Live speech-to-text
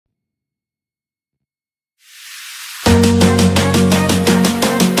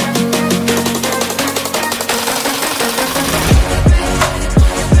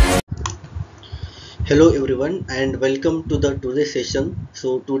Hello everyone and welcome to the today's session.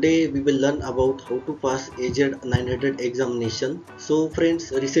 So today we will learn about how to pass AZ-900 examination. So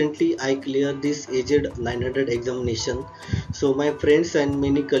friends, recently I cleared this AZ-900 examination. So my friends and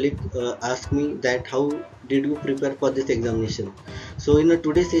many colleagues asked me that how did you prepare for this examination. So in a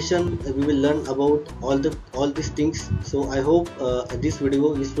today's session we will learn about all these things. So I hope this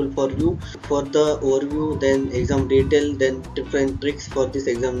video useful for you. For the overview, then exam detail, then different tricks for this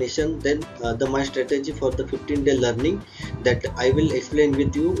examination, then the my strategy for the 15-day learning that I will explain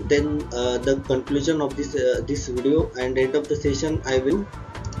with you, then the conclusion of this video, and end of the session I will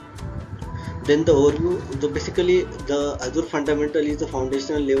then the overview. So basically the Azure fundamental is the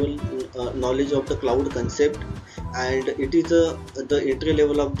foundational level knowledge of the cloud concept, and it is the entry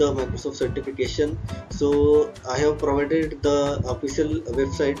level of the Microsoft certification. So I have provided the official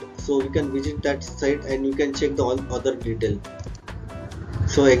website, so you can visit that site and you can check the all other detail.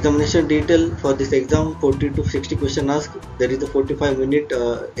 So examination detail for this exam: 40 to 60 question asked. There is a 45-minute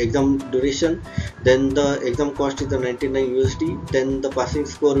exam duration. Then the exam cost is the 99 USD. Then the passing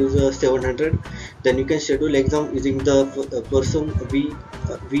score is 700. Then you can schedule exam using the person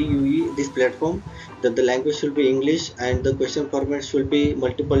VUE this platform. Then the language should be English and the question format should be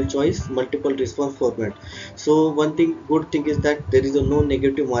multiple choice, multiple response format. So one good thing is that there is no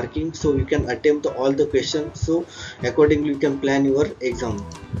negative marking, so you can attempt all the questions. So accordingly you can plan your exam.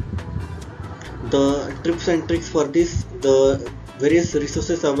 The tips and tricks for this: the various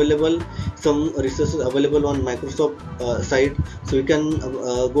resources available, some resources available on Microsoft site, so you can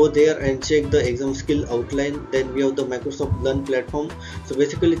go there and check the exam skill outline. Then we have the Microsoft Learn platform. So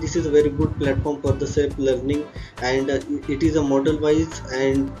basically this is a very good platform for the self learning, and it is a model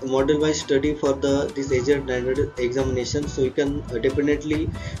wise study for this AZ-900 examination, so you can definitely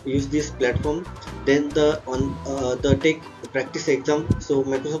use this platform. Then the take practice exam, so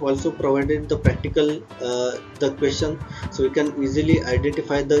Microsoft also provided the practical the question, so you can easily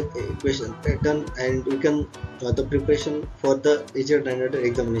identify the question pattern and you can the preparation for the AZ-900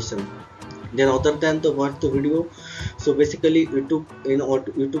 examination. Then other than the watch the video, so basically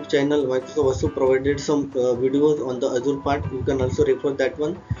YouTube channel, Microsoft also provided some videos on the Azure part. You can also refer that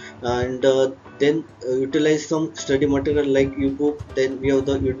one, and then utilize some study material like ebook. Then we have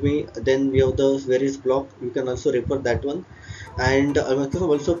the Udemy, then we have the various blog. You can also refer that one. And Microsoft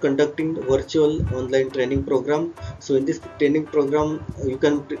also conducting virtual online training program. So in this training program you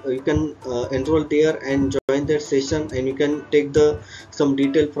can enroll there and join that session, and you can take the some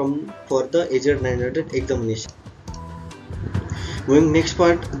detail for the AZ-900 examination. Moving next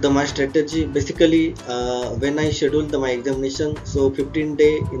part, my strategy. Basically when I schedule my examination, so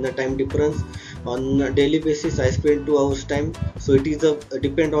 15-day in the time difference, on a daily basis I spend 2 hours time. So it is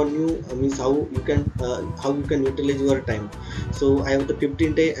depend on you, means how you can utilize your time. So I have the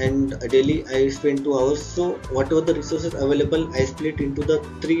 15-day and daily I spend 2 hours. So whatever the resources available I split into the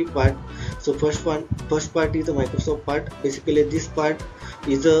 3 part. So first part is the Microsoft part. Basically this part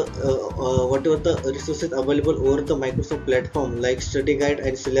is whatever the resources available over the Microsoft platform, like study guide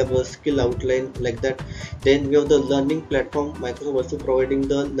and syllabus, skill outline, like that. Then we have the learning platform. Microsoft also providing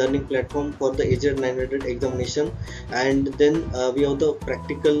the learning platform for the AZ-900 examination, and then we have the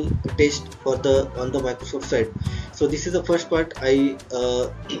practical test for on the Microsoft side. So this is the first part I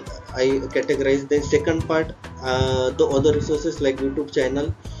categorize. Then second part, the other resources like YouTube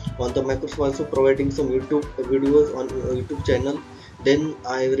channel. On the Microsoft also providing some YouTube videos on YouTube channel. Then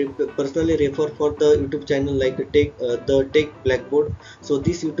I personally refer for the YouTube channel like the TheTechBlackBoard. So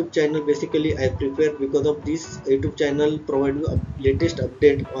this YouTube channel basically I prepare because of this YouTube channel provide you a latest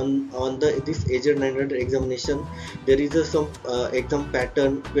update on this AZ-900 examination. There is some exam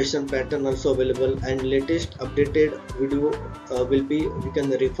pattern, question pattern also available, and latest updated video will be, you can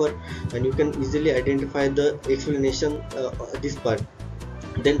refer and you can easily identify the explanation this part.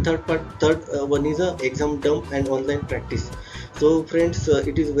 Then third one is a exam dump and online practice. So friends,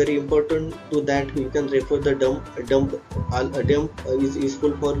 it is very important to that you can refer the dump is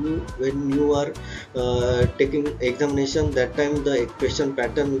useful for you when you are taking examination. That time the question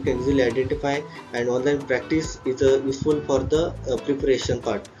pattern you can easily identify, and online practice is useful for the preparation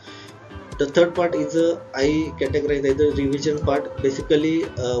part. The third part is I categorize either revision part. Basically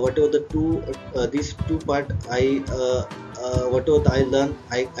whatever the these two part whatever I learn,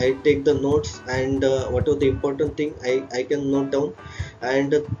 I take the notes, and whatever the important thing I can note down.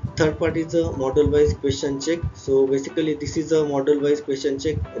 And third part is a model wise question check. So basically this is a model wise question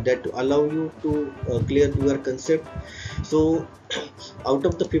check that allow you to clear your concept. So out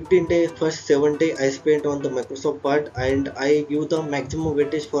of the 15-day, first 7 day I spent on the Microsoft part, and I give the maximum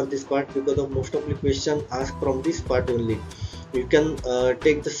weightage for this part because of most of the question asked from this part only. you can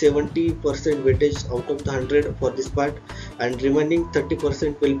take the 70% weightage out of the 100 for this part, and remaining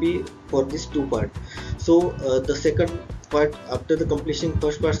 30% will be for this two part. So the second part, after the completion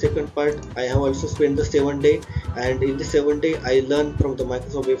first part, second part, I have also spent the 7 day, and in the 7 day I learn from the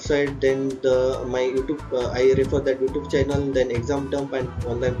Microsoft website, then my YouTube, I refer that YouTube channel, then exam dump and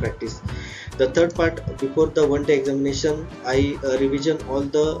online practice. The third part, before the 1 day examination, I revision all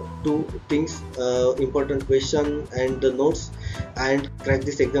the two things, important question and the notes, and crack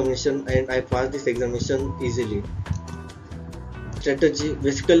this examination, and I pass this examination easily. Strategy,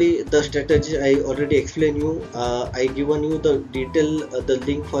 basically the strategy I already explained you. I given you the detail, the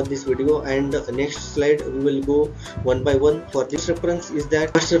link for this video, and next slide we will go one by one. For this reference is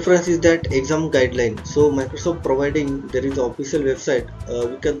that, first reference is that exam guideline. So Microsoft providing, there is an official website,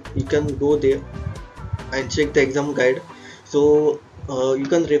 you can go there and check the exam guide. So you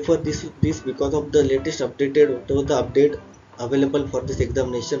can refer this because of the latest updated, whatever the update available for this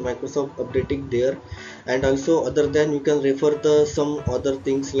examination, Microsoft updating there. And also other than, you can refer the some other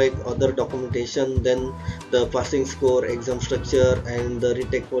things like other documentation, then the passing score, exam structure, and the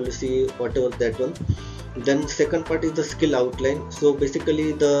retake policy, whatever that one. Then second part is the skill outline. So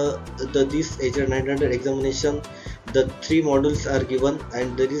basically this Azure 900 examination, the 3 modules are given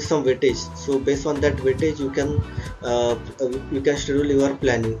and there is some weightage. So based on that weightage, you can schedule your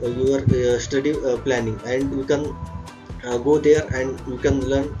planning, your study planning, and you can go there and you can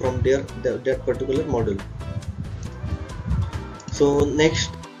learn from there that particular module. So next,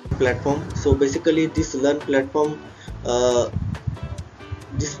 platform. So basically this learn platform, learn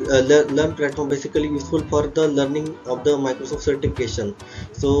platform basically useful for the learning of the Microsoft certification.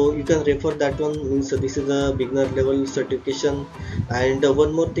 So you can refer that one, means this is a beginner level certification. And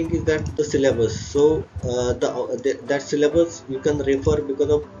one more thing is that the syllabus. So that syllabus you can refer because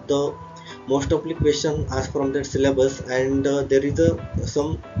of the most of the question asked from that syllabus, and there is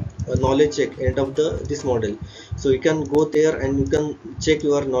some knowledge check end of this model. So you can go there and you can check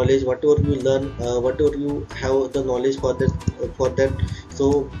your knowledge, whatever you learn, whatever you have the knowledge for that.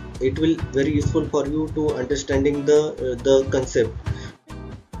 So it will very useful for you to understanding the concept.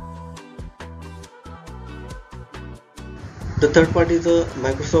 The third part is the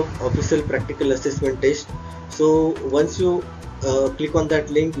Microsoft official practical assessment test. So once you click on that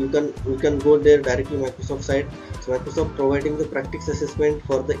link, you can go there directly Microsoft site. So Microsoft providing the practice assessment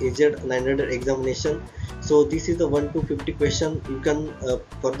for the Azure 900 examination. So this is the 1 to 50 question. You can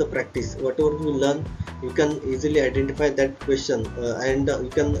for the practice, whatever you learn, you can easily identify that question, and you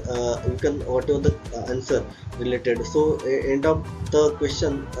can whatever the answer related. So end of the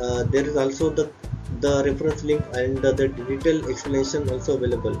question, there is also the reference link and the detailed explanation also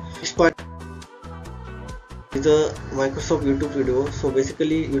available. Next part is a Microsoft YouTube video. So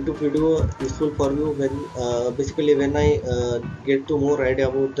basically YouTube video useful for you when basically when I get to more idea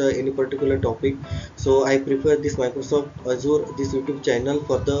about any particular topic. So I prefer this Microsoft Azure, this YouTube channel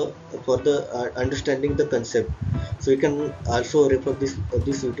for the understanding the concept. So you can also refer this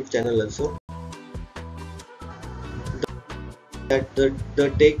YouTube channel also. The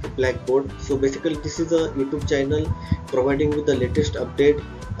TheTechBlackBoard. So basically this is a YouTube channel providing you the latest update,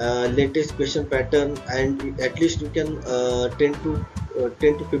 latest question pattern, and at least you can 10 to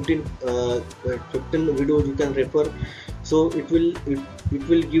 15 videos you can refer. So it will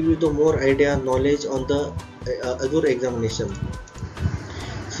give you the more idea, knowledge on the Azure examination.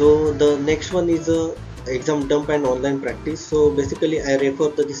 So the next one is a exam dump and online practice. So basically I refer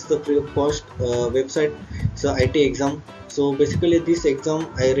that this is the free of cost website. So IT exam. So basically this exam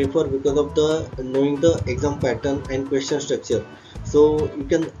I refer because of the knowing the exam pattern and question structure. So you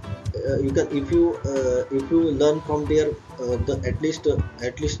can if you learn from there at least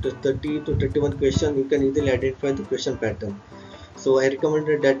 30 to 31 question, you can easily identify the question pattern. So I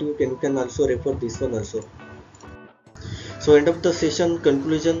recommended that you can also refer this one also. So end of the session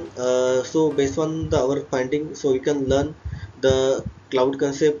conclusion. So based on our finding, so you can learn the cloud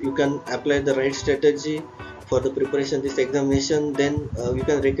concept, you can apply the right strategy for the preparation this examination. Then you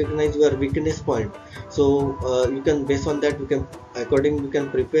can recognize your weakness point. So you can based on that you can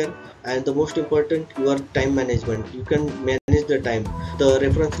prepare. And the most important, your time management, you can manage the time. The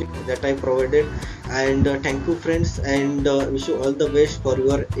reference link that I provided. And thank you friends, and wish you all the best for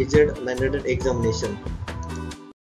your Azure 900 examination.